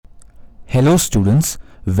Hello, students.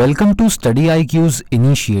 Welcome to Study IQ's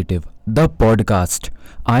initiative, the podcast.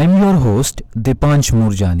 I am your host, Dipansh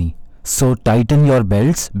Murjani. So, tighten your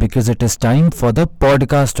belts because it is time for the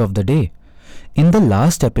podcast of the day. In the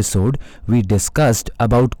last episode, we discussed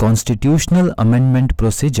about constitutional amendment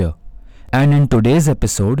procedure. And in today's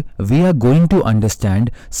episode, we are going to understand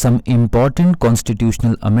some important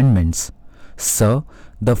constitutional amendments. Sir,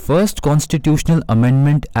 the first Constitutional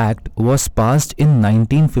Amendment Act was passed in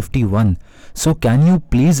 1951. So, can you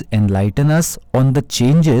please enlighten us on the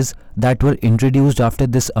changes that were introduced after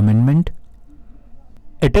this amendment?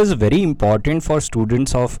 It is very important for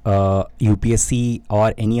students of UPSC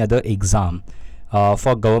or any other exam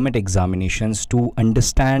for government examinations to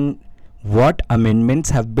understand what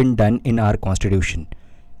amendments have been done in our constitution.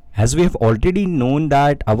 As we have already known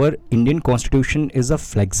that our Indian constitution is a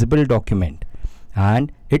flexible document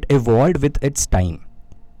and it evolved with its time.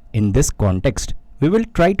 In this context, we will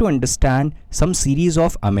try to understand some series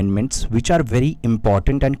of amendments which are very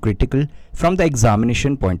important and critical from the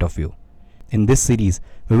examination point of view. In this series,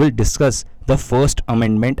 we will discuss the First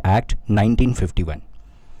Amendment Act 1951.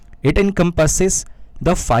 It encompasses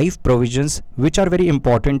the 5 provisions which are very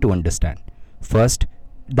important to understand. First,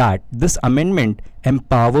 that this amendment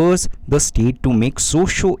empowers the state to make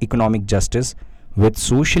socio-economic justice with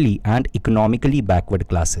socially and economically backward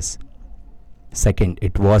classes. Second,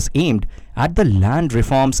 it was aimed at the land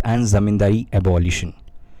reforms and zamindari abolition.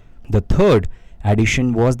 The third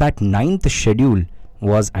addition was that ninth schedule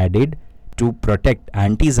was added to protect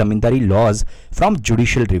anti-zamindari laws from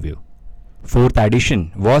judicial review. Fourth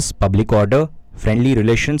addition was public order, friendly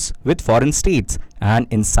relations with foreign states, and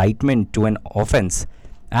incitement to an offence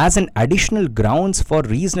as an additional grounds for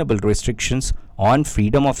reasonable restrictions on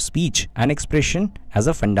freedom of speech and expression as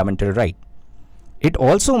a fundamental right. It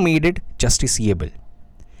also made it justiciable.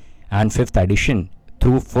 And fifth addition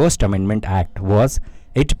through First Amendment Act was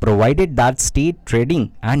it provided that state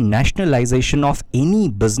trading and nationalization of any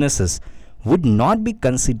businesses would not be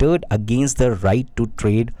considered against the right to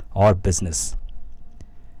trade or business.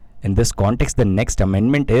 In this context, the next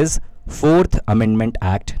amendment is Fourth Amendment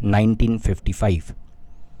Act 1955.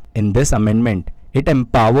 In this amendment, it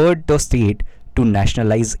empowered the state to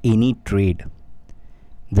nationalize any trade.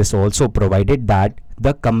 This also provided that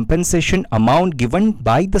the compensation amount given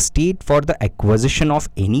by the state for the acquisition of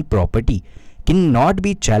any property cannot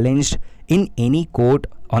be challenged in any court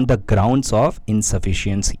on the grounds of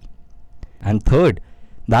insufficiency. And third,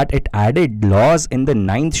 that it added laws in the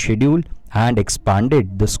 9th schedule and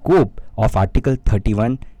expanded the scope of Article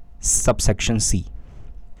 31, subsection C.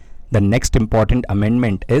 The next important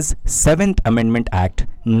amendment is 7th Amendment Act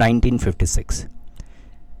 1956.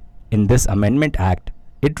 In this Amendment Act,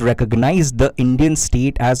 it recognized the Indian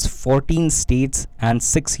state as 14 states and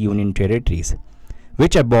 6 union territories,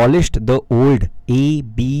 which abolished the old A,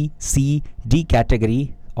 B, C, D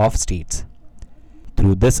category of states.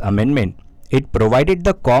 Through this amendment, it provided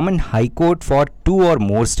the common high court for 2 or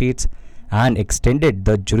more states and extended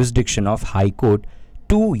the jurisdiction of high court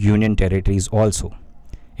to union territories also.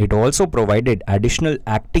 It also provided additional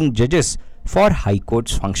acting judges for high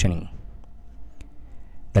courts functioning.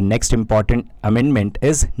 The next important amendment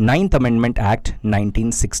is 9th Amendment Act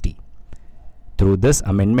 1960. Through this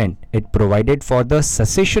amendment, it provided for the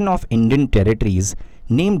cessation of Indian territories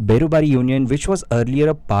named Berubari Union, which was earlier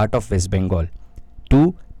a part of West Bengal,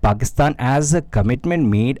 to Pakistan as a commitment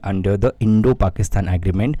made under the Indo-Pakistan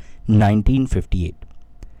Agreement 1958.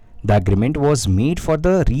 The agreement was made for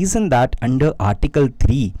the reason that under Article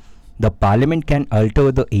 3, the Parliament can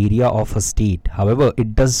alter the area of a state. However,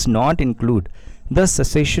 it does not include the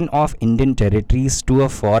cession of Indian territories to a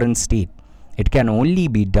foreign state. It can only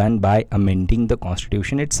be done by amending the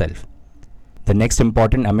Constitution itself. The next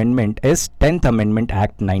important amendment is 10th Amendment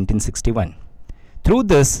Act 1961. Through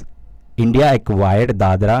this, India acquired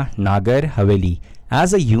Dadra Nagar Haveli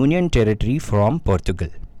as a union territory from Portugal.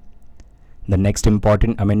 The next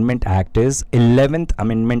important amendment act is 11th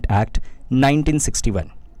Amendment Act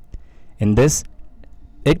 1961. In this,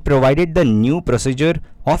 it provided the new procedure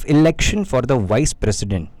of election for the vice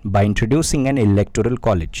president by introducing an electoral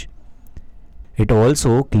college. It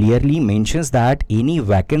also clearly mentions that any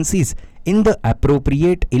vacancies in the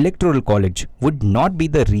appropriate electoral college would not be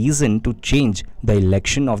the reason to change the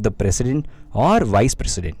election of the president or vice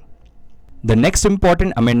president. The next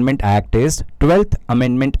important amendment act is 12th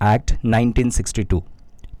Amendment Act 1962.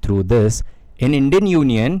 Through this, in Indian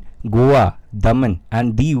Union, Goa, Daman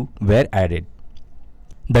and Diu were added.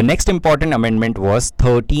 The next important amendment was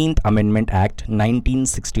 13th Amendment Act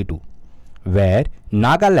 1962, where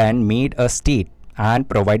Nagaland made a state and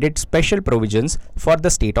provided special provisions for the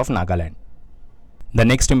state of Nagaland. The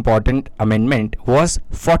next important amendment was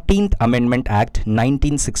 14th Amendment Act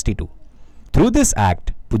 1962. Through this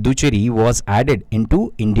act, Puducherry was added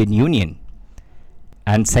into Indian Union.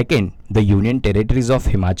 And second, the Union territories of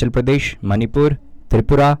Himachal Pradesh, Manipur,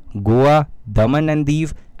 Tripura, Goa, Daman and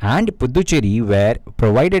Diu and Puducherry were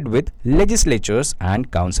provided with legislatures and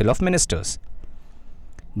Council of Ministers.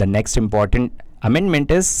 The next important amendment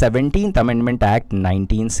is 17th Amendment Act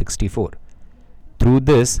 1964. Through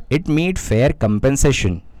this, it made fair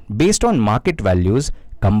compensation based on market values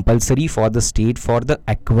compulsory for the state for the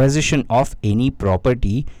acquisition of any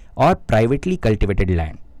property or privately cultivated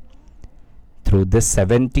land. Through this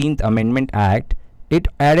 17th Amendment Act, it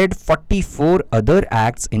added 44 other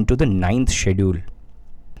acts into the 9th schedule.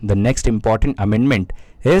 The next important amendment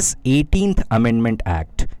is 18th Amendment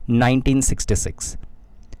Act 1966.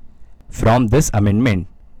 From this amendment,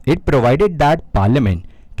 it provided that Parliament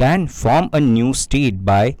can form a new state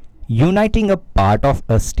by uniting a part of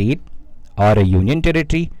a state or a union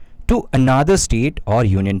territory to another state or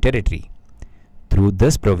union territory. Through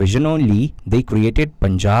this provision only, they created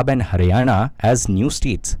Punjab and Haryana as new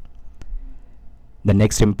states. The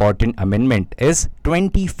next important amendment is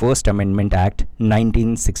 21st Amendment Act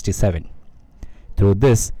 1967. Through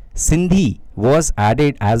this, Sindhi was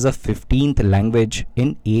added as a 15th language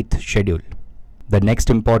in 8th schedule. The next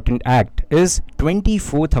important act is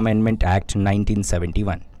 24th Amendment Act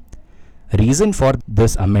 1971. Reason for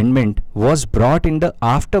this amendment was brought in the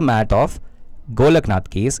aftermath of Golaknath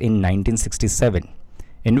case in 1967,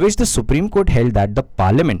 in which the Supreme Court held that the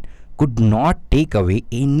Parliament could not take away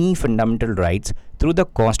any fundamental rights through the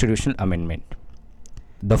constitutional amendment.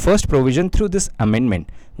 The first provision through this amendment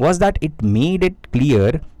was that it made it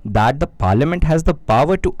clear that the Parliament has the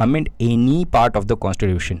power to amend any part of the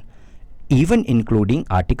Constitution, even including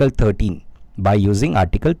Article 13, by using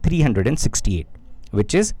Article 368,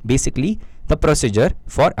 which is basically the procedure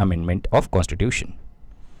for amendment of Constitution.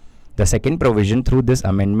 The second provision through this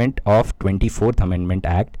amendment of 24th Amendment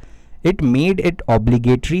Act, it made it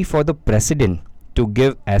obligatory for the President to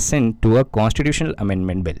give assent to a constitutional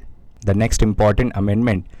amendment bill. The next important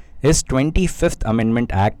amendment is 25th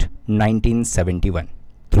Amendment Act 1971.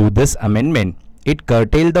 Through this amendment, it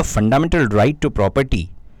curtailed the fundamental right to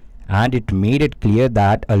property, and it made it clear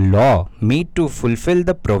that a law made to fulfill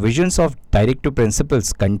the provisions of directive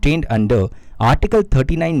principles contained under Article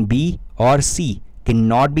 39B or C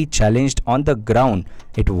cannot be challenged on the ground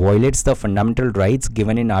it violates the fundamental rights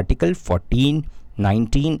given in Article 14,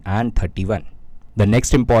 19 and 31. The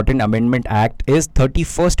next important amendment act is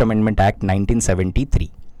 31st Amendment Act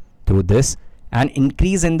 1973. Through this, an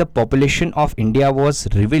increase in the population of India was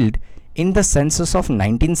revealed in the census of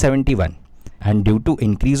 1971, and due to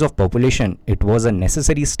increase of population, it was a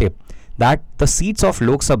necessary step that the seats of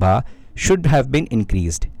Lok Sabha should have been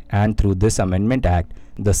increased, and through this amendment act,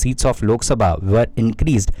 the seats of Lok Sabha were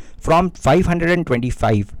increased from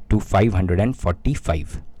 525 to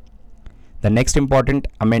 545. The next important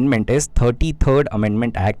amendment is 33rd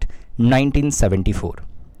Amendment Act 1974.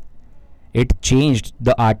 It changed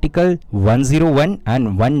the Article 101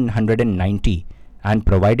 and 190 and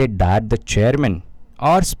provided that the chairman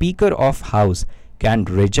or Speaker of House can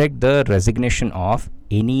reject the resignation of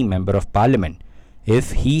any member of Parliament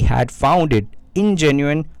if he had found it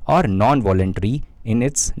ingenuine or non-voluntary in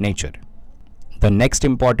its nature. The next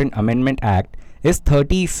important Amendment Act is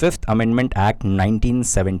 35th Amendment Act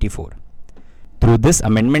 1974. Through this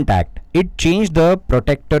Amendment Act, it changed the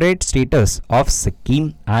protectorate status of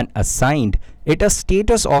Sikkim and assigned it a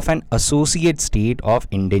status of an associate state of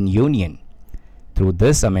Indian Union. Through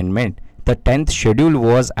this amendment, the 10th schedule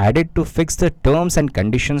was added to fix the terms and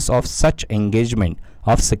conditions of such engagement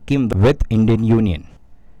of Sikkim with Indian Union.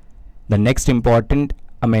 The next important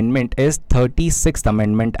amendment is 36th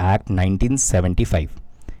Amendment Act 1975.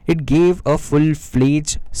 It gave a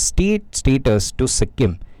full-fledged state status to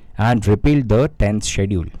Sikkim and repealed the 10th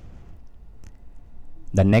schedule.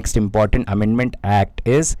 The next important amendment act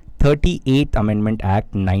is 38th Amendment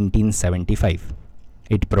Act 1975.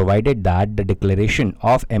 It provided that the declaration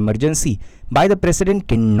of emergency by the President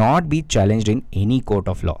cannot be challenged in any court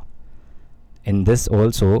of law. In this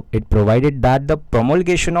also, it provided that the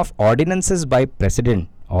promulgation of ordinances by President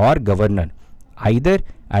or Governor, either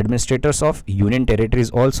administrators of Union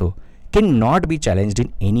territories also, cannot be challenged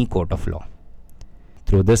in any court of law.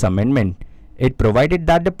 Through this amendment, it provided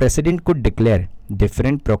that the President could declare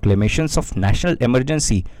different proclamations of national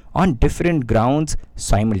emergency on different grounds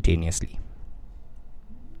simultaneously.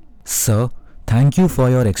 Sir, thank you for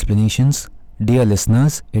your explanations. Dear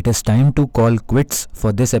listeners, it is time to call quits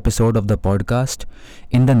for this episode of the podcast.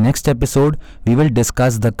 In the next episode, we will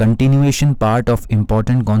discuss the continuation part of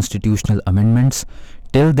important constitutional amendments.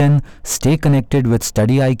 Till then, stay connected with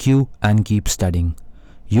Study IQ and keep studying.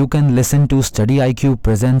 You can listen to Study IQ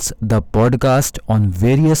Presents the podcast on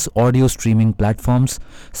various audio streaming platforms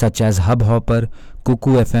such as Hubhopper,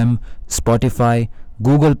 Kuku FM, Spotify,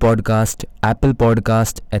 Google Podcast, Apple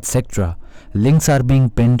Podcast, etc. Links are being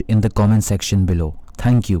pinned in the comment section below.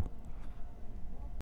 Thank you.